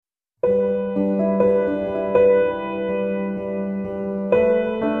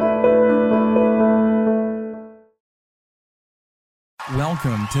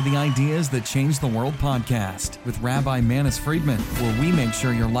Welcome to the Ideas That Change the World podcast with Rabbi Manis Friedman, where we make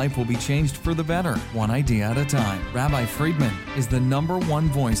sure your life will be changed for the better, one idea at a time. Rabbi Friedman is the #1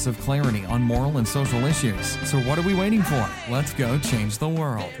 voice of clarity on moral and social issues. So what are we waiting for? Let's go change the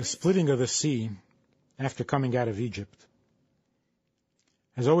world. The splitting of the sea after coming out of Egypt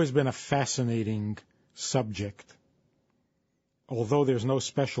has always been a fascinating subject. Although there's no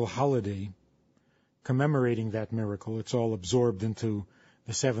special holiday commemorating that miracle, it's all absorbed into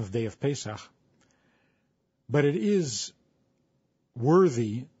the seventh day of Pesach. But it is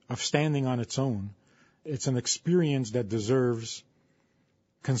worthy of standing on its own. It's an experience that deserves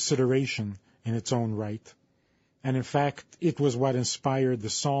consideration in its own right. And in fact, it was what inspired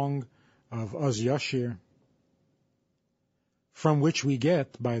the song of Oz Yashir, from which we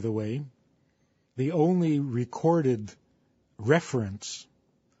get, by the way, the only recorded reference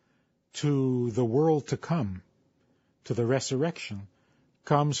to the world to come, to the resurrection,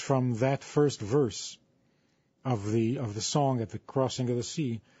 comes from that first verse of the song at the crossing of the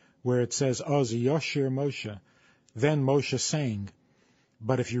sea, where it says, Oz Yashir Moshe, then Moshe sang.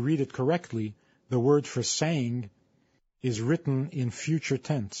 But if you read it correctly, the word for sang is written in future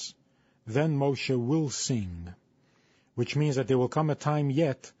tense. Then Moshe will sing, which means that there will come a time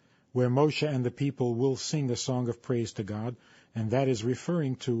yet where Moshe and the people will sing a song of praise to God, and that is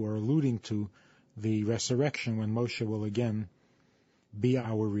referring to or alluding to the resurrection when Moshe will again be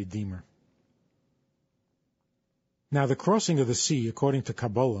our Redeemer. Now, the crossing of the sea, according to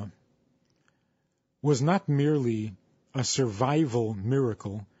Kabbalah, was not merely a survival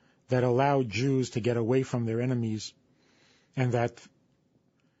miracle that allowed Jews to get away from their enemies and that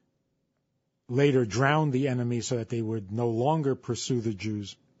later drowned the enemies so that they would no longer pursue the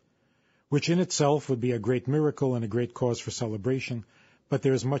Jews, which in itself would be a great miracle and a great cause for celebration, but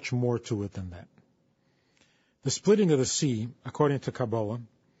there is much more to it than that. The splitting of the sea, according to Kabbalah,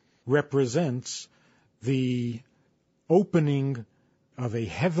 represents the opening of a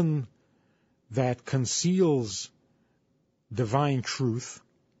heaven that conceals divine truth,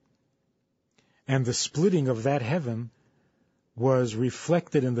 and the splitting of that heaven was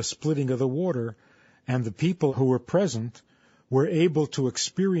reflected in the splitting of the water, and the people who were present were able to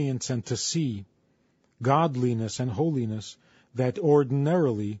experience and to see godliness and holiness that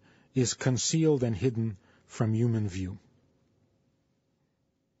ordinarily is concealed and hidden from human view.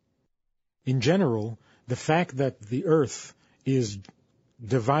 In general, the fact that the earth is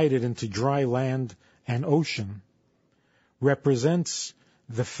divided into dry land and ocean represents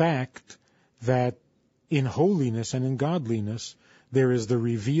the fact that in holiness and in godliness there is the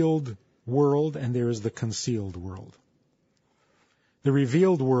revealed world and there is the concealed world. The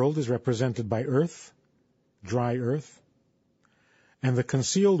revealed world is represented by earth, dry earth, and the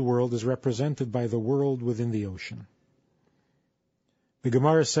concealed world is represented by the world within the ocean. The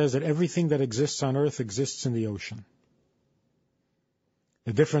Gemara says that everything that exists on earth exists in the ocean.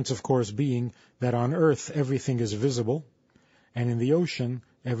 The difference, of course, being that on earth everything is visible, and in the ocean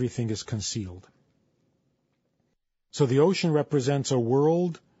everything is concealed. So the ocean represents a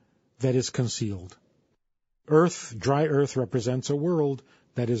world that is concealed. Earth, dry earth, represents a world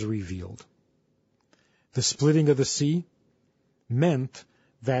that is revealed. The splitting of the sea meant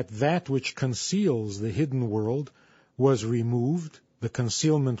that that which conceals the hidden world was removed, the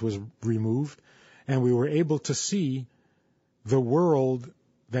concealment was removed, and we were able to see the world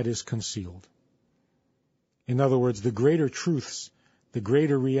that is concealed. In other words, the greater truths, the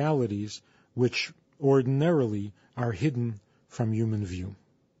greater realities, which ordinarily are hidden from human view.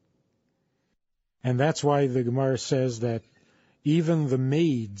 And that's why the Gemara says that even the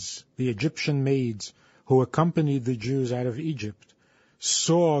maids, the Egyptian maids who accompanied the Jews out of Egypt,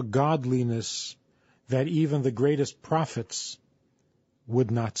 saw godliness that even the greatest prophets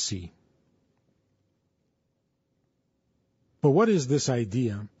would not see. But what is this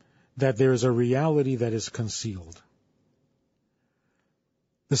idea that there is a reality that is concealed?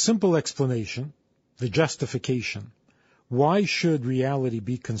 The simple explanation, the justification, why should reality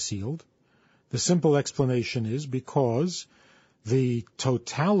be concealed? The simple explanation is because the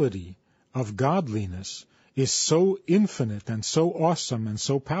totality of godliness is so infinite and so awesome and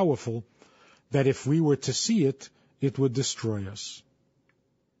so powerful that if we were to see it, it would destroy us.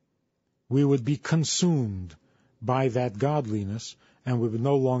 We would be consumed by that godliness and we would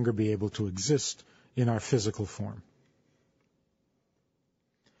no longer be able to exist in our physical form.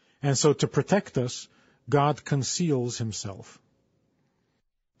 And so to protect us, God conceals himself.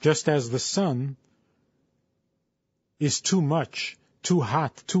 Just as the sun is too much, too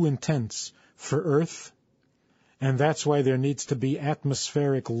hot, too intense for Earth, and that's why there needs to be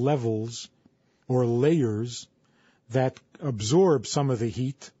atmospheric levels or layers that absorb some of the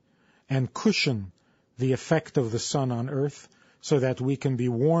heat and cushion the effect of the sun on Earth so that we can be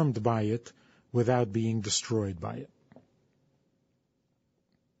warmed by it without being destroyed by it.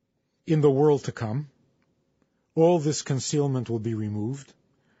 In the world to come, all this concealment will be removed.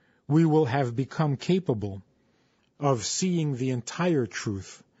 We will have become capable of seeing the entire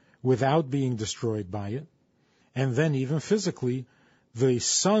truth without being destroyed by it. And then even physically, the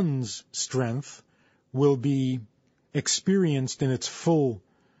sun's strength will be experienced in its full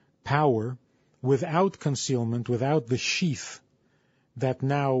power without concealment, without the sheath that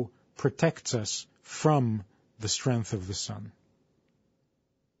now protects us from the strength of the sun.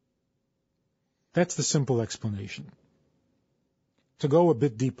 That's the simple explanation. To go a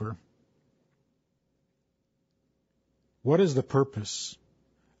bit deeper, what is the purpose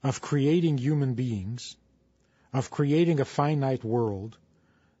of creating human beings, of creating a finite world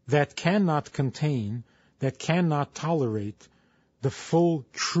that cannot contain, that cannot tolerate the full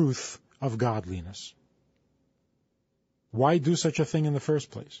truth of godliness? Why do such a thing in the first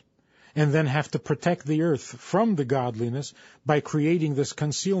place? And then have to protect the earth from the godliness by creating this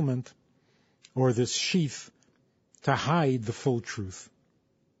concealment or this sheath to hide the full truth.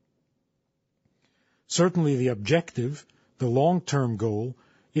 Certainly the objective, the long-term goal,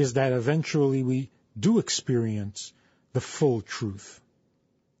 is that eventually we do experience the full truth.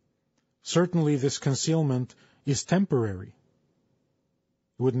 Certainly this concealment is temporary.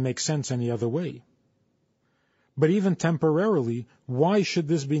 It wouldn't make sense any other way. But even temporarily, why should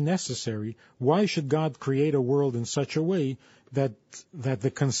this be necessary? Why should God create a world in such a way that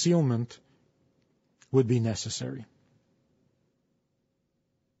the concealment would be necessary?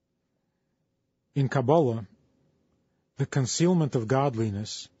 In Kabbalah, the concealment of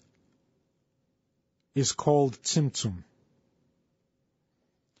godliness is called tzimtzum.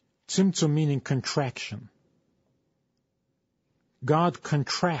 Tzimtzum meaning contraction. God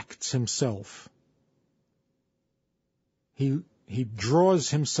contracts himself. He draws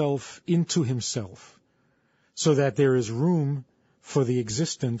himself into himself so that there is room for the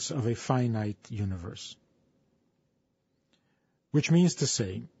existence of a finite universe. Which means to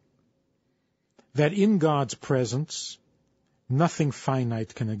say that in God's presence, nothing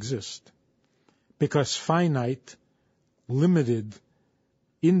finite can exist, because finite, limited,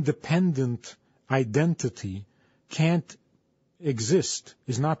 independent identity can't exist,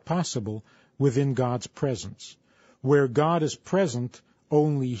 is not possible within God's presence. Where God is present,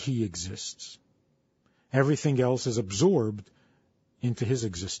 only He exists. Everything else is absorbed into His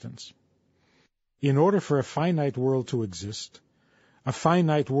existence. In order for a finite world to exist, a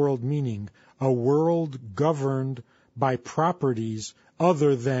finite world meaning a world governed by properties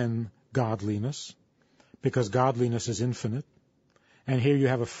other than godliness, because godliness is infinite, and here you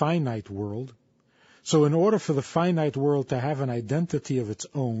have a finite world. So in order for the finite world to have an identity of its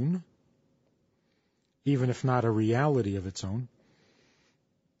own, even if not a reality of its own,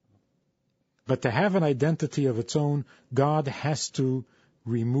 but to have an identity of its own, God has to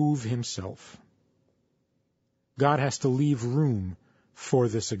remove himself. God has to leave room for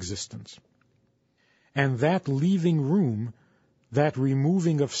this existence. And that leaving room, that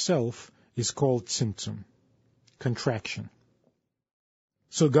removing of self, is called tzimtzum, contraction.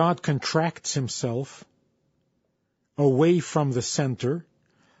 So God contracts himself away from the center,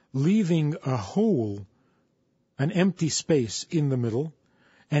 leaving a hole, an empty space in the middle,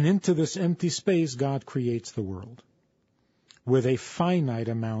 and into this empty space God creates the world with a finite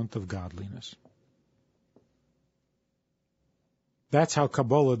amount of godliness. That's how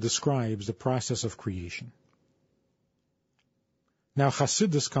Kabbalah describes the process of creation. Now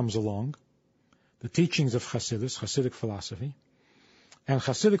Hasidus comes along, the teachings of Hasidus, Hasidic philosophy, and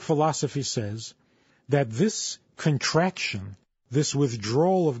Hasidic philosophy says that this contraction, this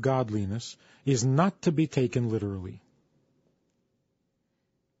withdrawal of godliness, is not to be taken literally.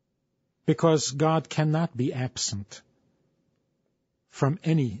 Because God cannot be absent from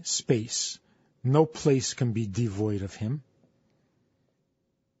any space. No place can be devoid of him.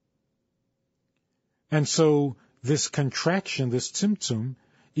 And so this contraction, this tzimtzum,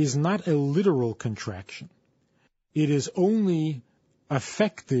 is not a literal contraction. It is only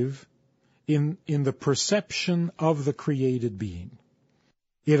effective in the perception of the created being.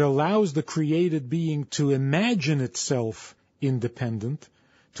 It allows the created being to imagine itself independent,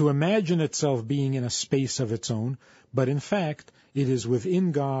 to imagine itself being in a space of its own, but in fact, it is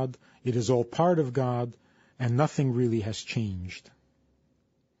within God, it is all part of God, and nothing really has changed.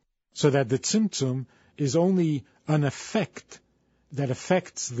 So that the tzimtzum is only an effect that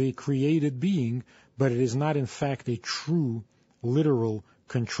affects the created being, but it is not in fact a true, literal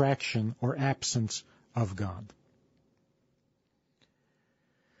contraction or absence of God.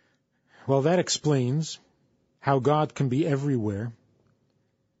 Well, that explains how God can be everywhere,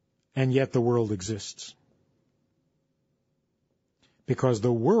 and yet the world exists. Because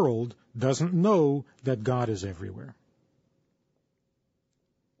the world doesn't know that God is everywhere.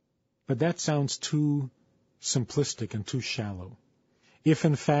 But that sounds too simplistic and too shallow. If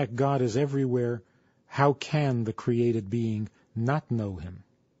in fact God is everywhere, how can the created being not know him?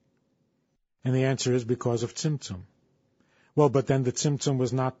 And the answer is because of Tzimtzum. Well, but then the Tzimtzum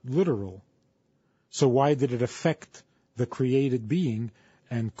was not literal. So why did it affect the created being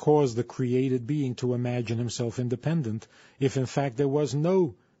and cause the created being to imagine himself independent if in fact there was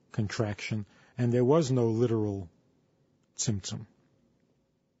no contraction and there was no literal Tzimtzum?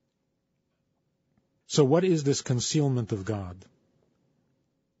 So what is this concealment of God?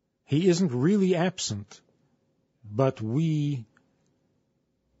 He isn't really absent, but we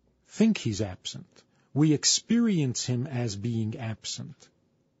think he's absent. We experience him as being absent.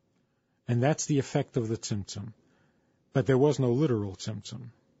 And that's the effect of the Tzimtzum. But there was no literal Tzimtzum.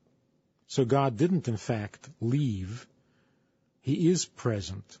 So God didn't in fact leave. He is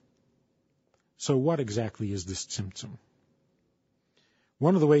present. So what exactly is this Tzimtzum?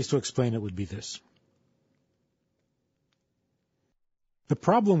 One of the ways to explain it would be this. The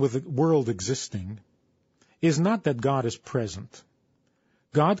problem with the world existing is not that God is present.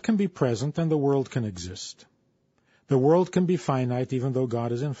 God can be present and the world can exist. The world can be finite even though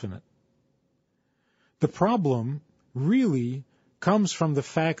God is infinite. The problem really comes from the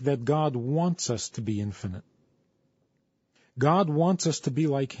fact that God wants us to be infinite. God wants us to be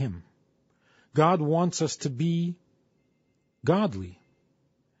like him. God wants us to be godly.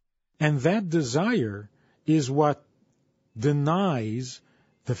 And that desire is what denies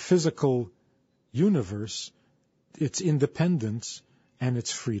the physical universe its independence and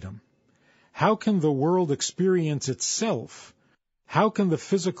its freedom. How can the world experience itself? How can the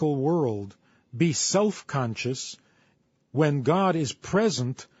physical world be self-conscious when God is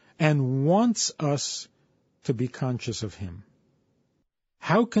present and wants us to be conscious of him?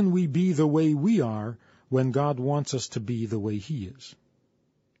 How can we be the way we are when God wants us to be the way he is?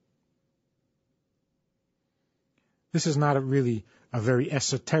 This is not really a very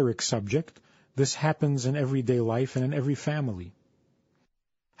esoteric subject. This happens in everyday life and in every family.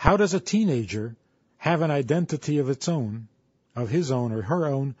 How does a teenager have an identity of its own, of his own or her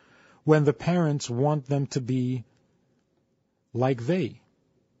own, when the parents want them to be like the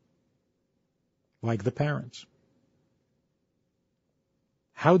parents?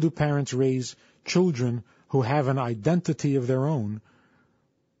 How do parents raise children who have an identity of their own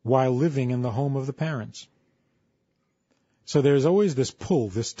while living in the home of the parents? So there's always this pull,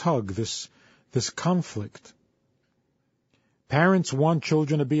 this tug, this conflict. Parents want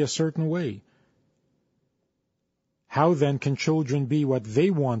children to be a certain way. How then can children be what they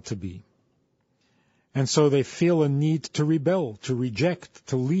want to be? And so they feel a need to rebel, to reject,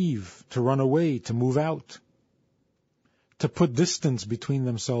 to leave, to run away, to move out, to put distance between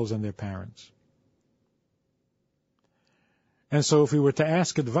themselves and their parents. And so if we were to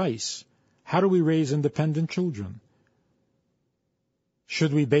ask advice, how do we raise independent children?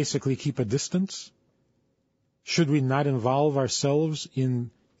 Should we basically keep a distance? Should we not involve ourselves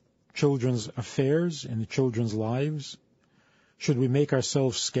in children's affairs, in the children's lives? Should we make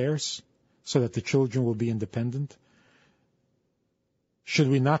ourselves scarce so that the children will be independent? Should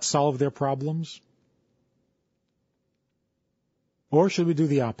we not solve their problems? Or should we do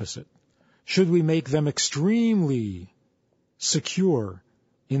the opposite? Should we make them extremely secure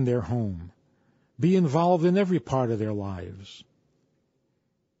in their home, be involved in every part of their lives,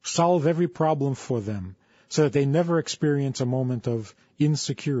 solve every problem for them so that they never experience a moment of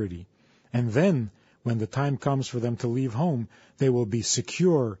insecurity? And then, when the time comes for them to leave home, they will be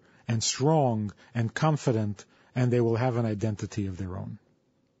secure and strong and confident, and they will have an identity of their own.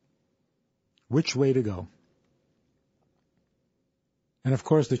 Which way to go? And of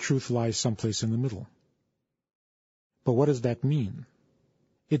course, the truth lies someplace in the middle. But what does that mean?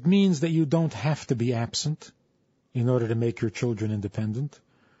 It means that you don't have to be absent in order to make your children independent.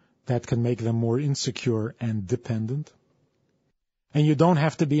 That can make them more insecure and dependent. And you don't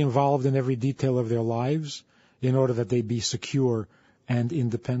have to be involved in every detail of their lives in order that they be secure and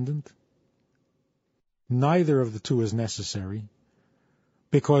independent. Neither of the two is necessary,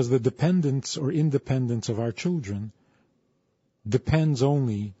 because the dependence or independence of our children depends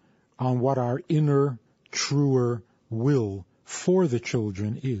only on what our inner, truer will for the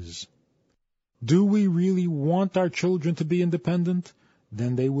children is. Do we really want our children to be independent?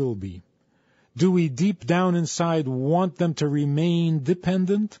 Then they will be. Do we deep down inside want them to remain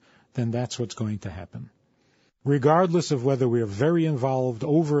dependent? Then that's what's going to happen. Regardless of whether we are very involved,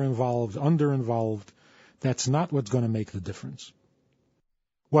 over-involved, under-involved, that's not what's going to make the difference.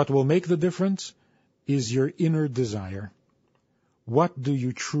 What will make the difference is your inner desire. What do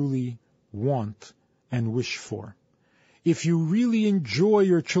you truly want and wish for? If you really enjoy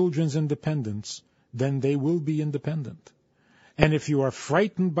your children's independence, then they will be independent. And if you are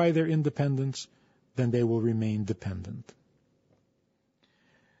frightened by their independence, then they will remain dependent.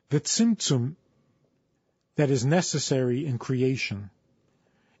 The tzimtzum that is necessary in creation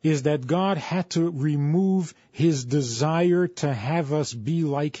is that God had to remove his desire to have us be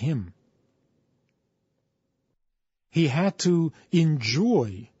like him. He had to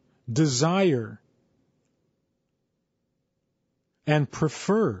enjoy, desire, and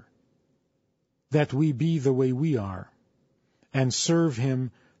prefer that we be the way we are and serve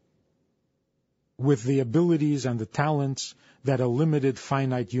him with the abilities and the talents that a limited,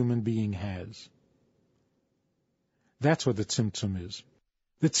 finite human being has. That's what the tzimtzum is.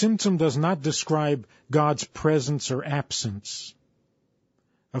 The tzimtzum does not describe God's presence or absence.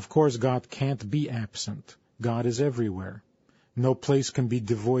 Of course, God can't be absent. God is everywhere. No place can be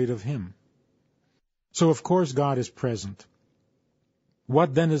devoid of him. So, of course, God is present.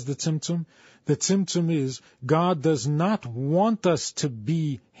 What then is the tzimtzum? The tzimtzum is God does not want us to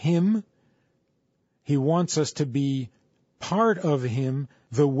be him. He wants us to be part of him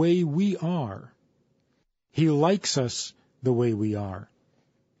the way we are. He likes us the way we are.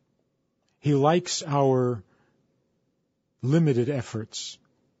 He likes our limited efforts.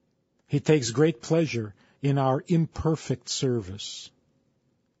 He takes great pleasure in our imperfect service.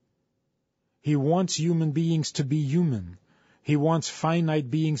 He wants human beings to be human. He wants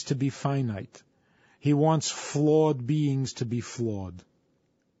finite beings to be finite. He wants flawed beings to be flawed.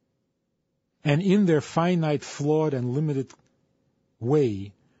 And in their finite, flawed, and limited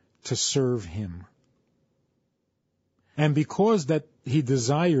way, to serve him. And because that he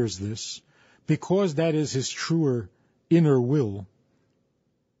desires this, because that is his truer inner will,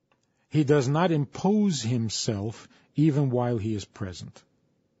 he does not impose himself even while he is present.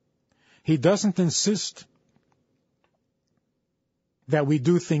 He doesn't insist that we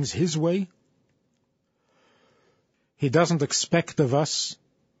do things his way. He doesn't expect of us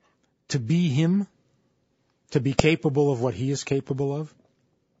to be him, to be capable of what he is capable of.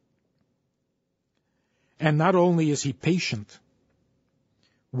 And not only is he patient,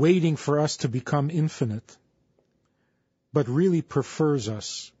 waiting for us to become infinite, but really prefers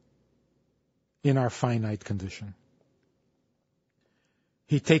us in our finite condition.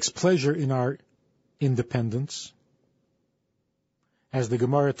 He takes pleasure in our independence. As the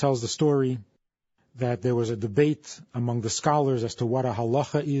Gemara tells the story, that there was a debate among the scholars as to what a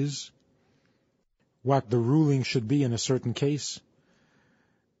halacha is, what the ruling should be in a certain case,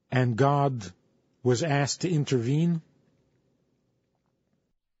 and God was asked to intervene,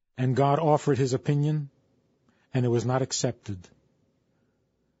 and God offered his opinion, and it was not accepted.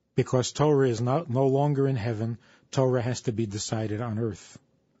 Because Torah is no longer in heaven, Torah has to be decided on earth.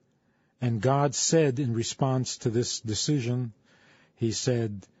 And God said in response to this decision, he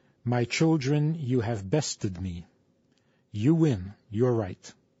said, "My children, you have bested me. You win, you're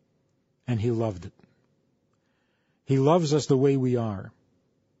right." And he loved it. He loves us the way we are.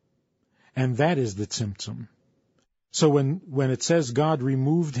 And that is the tzimtzum. So when it says God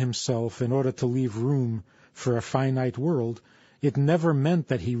removed himself in order to leave room for a finite world, it never meant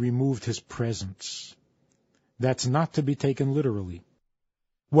that he removed his presence. That's not to be taken literally.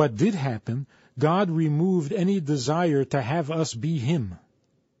 What did happen, God removed any desire to have us be him.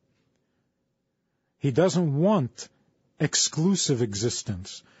 He doesn't want exclusive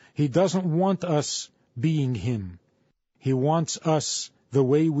existence. He doesn't want us being him. He wants us the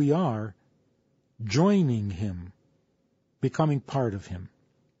way we are, joining him, becoming part of him.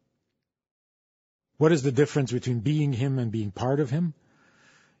 What is the difference between being him and being part of him?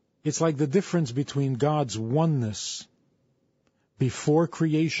 It's like the difference between God's oneness before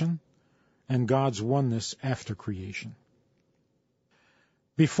creation and God's oneness after creation.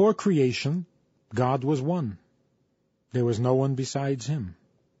 Before creation, God was one. There was no one besides him.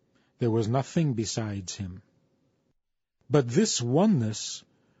 There was nothing besides him. But this oneness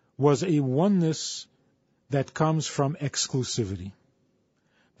was a oneness that comes from exclusivity.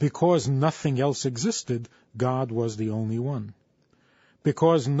 Because nothing else existed, God was the only one.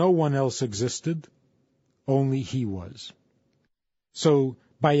 Because no one else existed, only he was. So,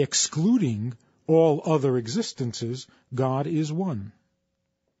 by excluding all other existences, God is one.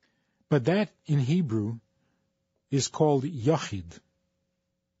 But that, in Hebrew, is called yachid,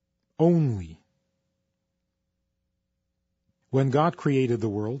 only. When God created the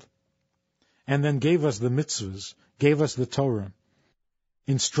world, and then gave us the mitzvahs, gave us the Torah,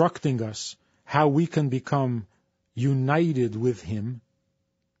 instructing us how we can become united with Him,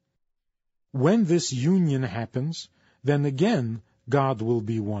 when this union happens, then again God will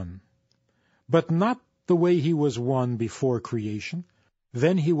be one. But not the way He was one before creation.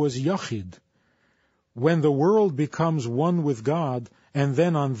 Then He was Yachid. When the world becomes one with God, and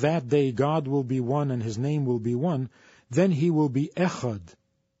then on that day God will be one and His name will be one, then He will be Echad,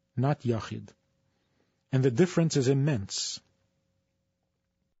 not Yachid. And the difference is immense.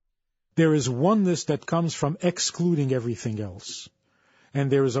 There is oneness that comes from excluding everything else, and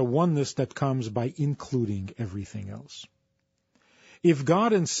there is a oneness that comes by including everything else. If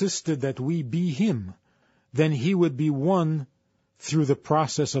God insisted that we be Him, then He would be one through the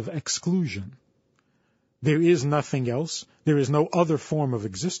process of exclusion. There is nothing else, there is no other form of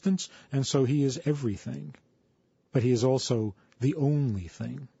existence, and so He is everything. But He is also the only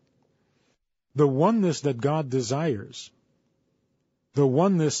thing. The oneness that God desires, the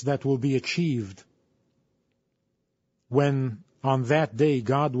oneness that will be achieved when on that day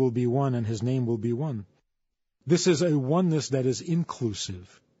God will be one and His name will be one. This is a oneness that is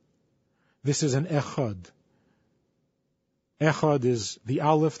inclusive. This is an echad. Echad is the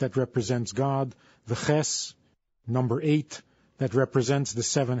aleph that represents God, the ches, number 8, that represents the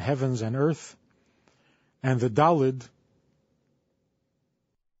 7 heavens and earth, and the dalid,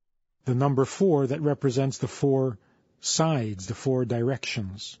 the number 4, that represents the 4 sides, the 4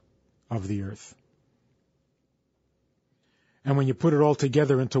 directions of the earth. And when you put it all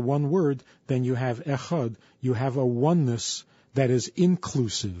together into one word, then you have echad, you have a oneness that is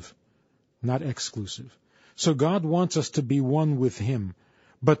inclusive, not exclusive. So God wants us to be one with Him,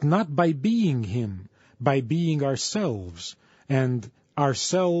 but not by being Him, by being ourselves, and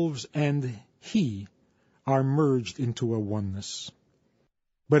ourselves and He are merged into a oneness.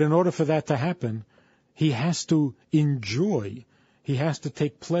 But in order for that to happen, He has to enjoy, He has to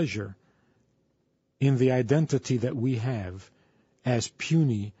take pleasure in the identity that we have, as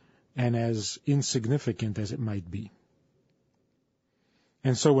puny and as insignificant as it might be.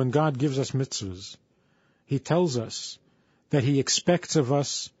 And so when God gives us mitzvahs, He tells us that He expects of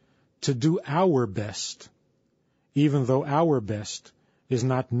us to do our best, even though our best is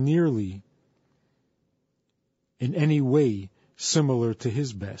not nearly in any way similar to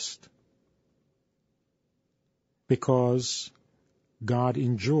His best, because God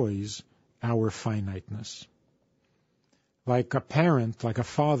enjoys our finiteness. Like a parent, like a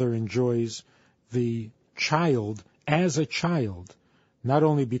father enjoys the child as a child, not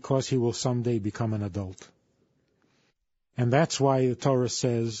only because he will someday become an adult. And that's why the Torah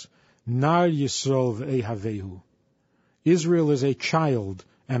says, Nar Yisrael ve'ehavehu. Israel is a child,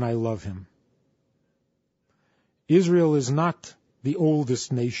 and I love him. Israel is not the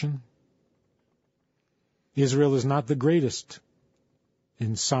oldest nation. Israel is not the greatest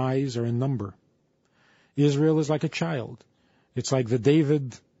in size or in number. Israel is like a child. It's like the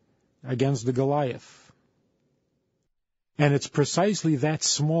David against the Goliath. And it's precisely that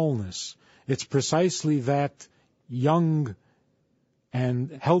smallness, it's precisely that young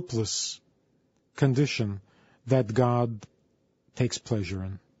and helpless condition that God takes pleasure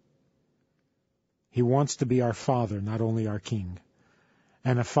in. He wants to be our Father, not only our King.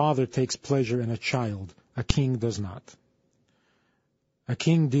 And a father takes pleasure in a child. A king does not. A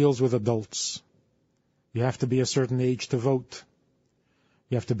king deals with adults. You have to be a certain age to vote.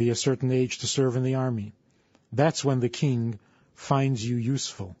 You have to be a certain age to serve in the army. That's when the king finds you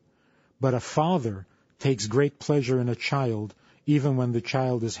useful. But a father takes great pleasure in a child, even when the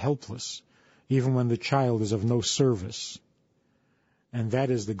child is helpless, even when the child is of no service. And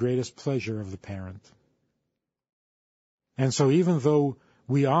that is the greatest pleasure of the parent. And so even though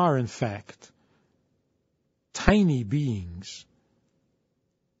we are, in fact, tiny beings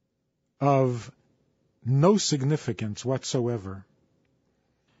of no significance whatsoever,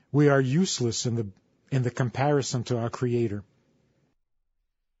 we are useless in the comparison to our Creator.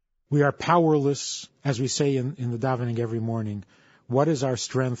 We are powerless, as we say in the davening every morning. What is our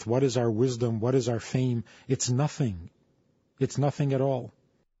strength? What is our wisdom? What is our fame? It's nothing. It's nothing at all.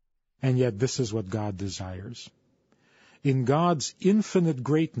 And yet this is what God desires. In God's infinite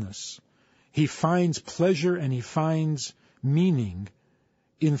greatness, He finds pleasure and He finds meaning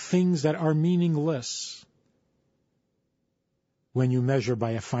in things that are meaningless when you measure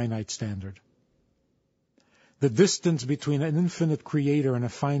by a finite standard. The distance between an infinite creator and a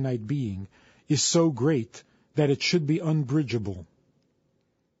finite being is so great that it should be unbridgeable.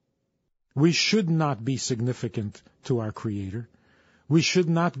 We should not be significant to our Creator. We should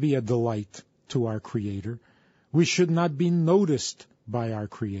not be a delight to our Creator. We should not be noticed by our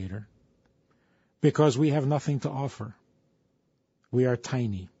Creator. because we have nothing to offer. We are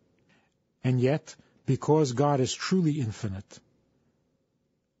tiny. And yet, because God is truly infinite,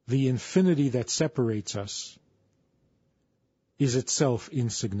 the infinity that separates us is itself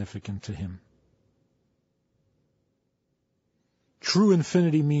insignificant to Him. True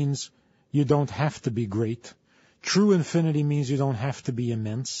infinity means you don't have to be great. True infinity means you don't have to be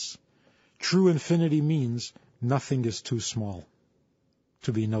immense. True infinity means nothing is too small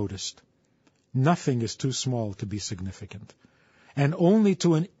to be noticed. Nothing is too small to be significant. And only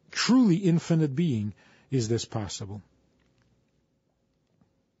to a truly infinite being is this possible.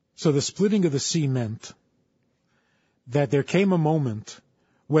 So the splitting of the sea meant that there came a moment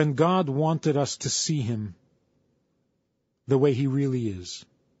when God wanted us to see Him the way He really is.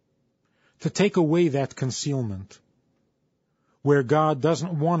 To take away that concealment, where God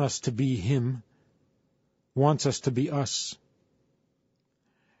doesn't want us to be Him, wants us to be us.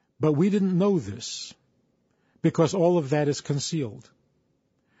 But we didn't know this, because all of that is concealed.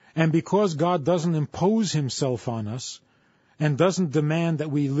 And because God doesn't impose Himself on us, and doesn't demand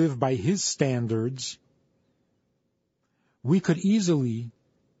that we live by His standards, we could easily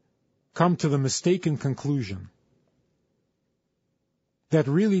come to the mistaken conclusion that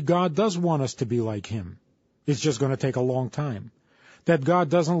really God does want us to be like Him. It's just going to take a long time. That God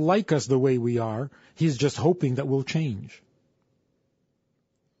doesn't like us the way we are. He's just hoping that we'll change.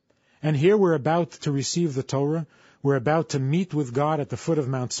 And here we're about to receive the Torah. We're about to meet with God at the foot of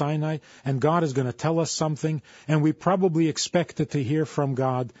Mount Sinai, and God is going to tell us something, and we probably expected to hear from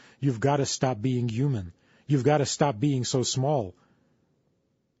God, you've got to stop being human. You've got to stop being so small.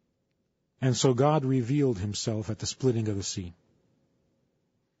 And so God revealed Himself at the splitting of the sea.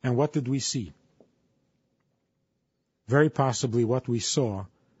 And what did we see? Very possibly what we saw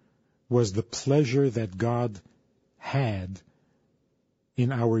was the pleasure that God had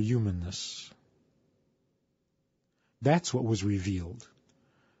in our humanness. That's what was revealed.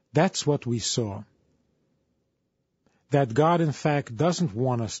 That's what we saw. That God, in fact, doesn't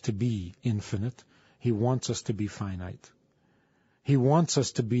want us to be infinite. He wants us to be finite. He wants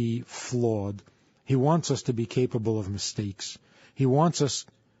us to be flawed. He wants us to be capable of mistakes. He wants us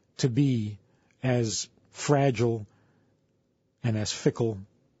to be as fragile and as fickle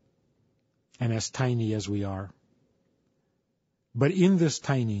and as tiny as we are. But in this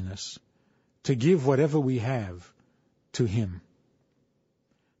tininess, to give whatever we have to Him,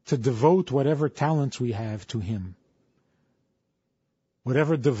 to devote whatever talents we have to Him,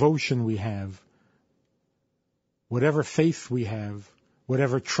 whatever devotion we have, whatever faith we have,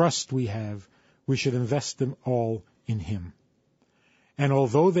 whatever trust we have, we should invest them all in Him. And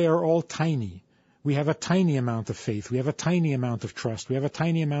although they are all tiny, we have a tiny amount of faith, we have a tiny amount of trust, we have a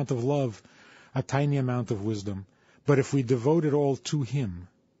tiny amount of love, a tiny amount of wisdom. But if we devote it all to Him,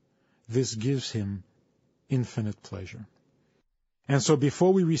 this gives Him infinite pleasure. And so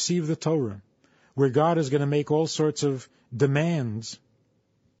before we receive the Torah, where God is going to make all sorts of demands,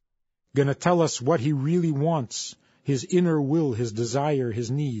 going to tell us what He really wants, His inner will, His desire, His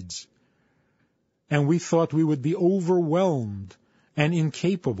needs, and we thought we would be overwhelmed and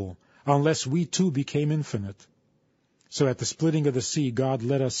incapable unless we too became infinite. So at the splitting of the sea, God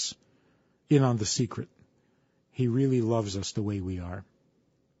let us in on the secret. He really loves us the way we are.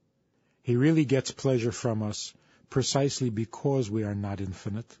 He really gets pleasure from us precisely because we are not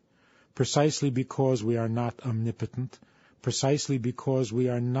infinite, precisely because we are not omnipotent, precisely because we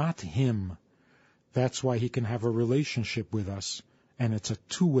are not Him. That's why He can have a relationship with us, and it's a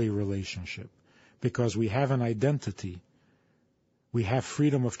two-way relationship, because we have an identity, we have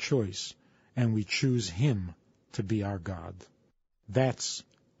freedom of choice, and we choose Him to be our God. That's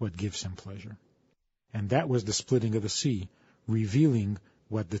what gives Him pleasure. And that was the splitting of the sea, revealing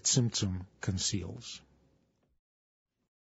what the Tzimtzum conceals.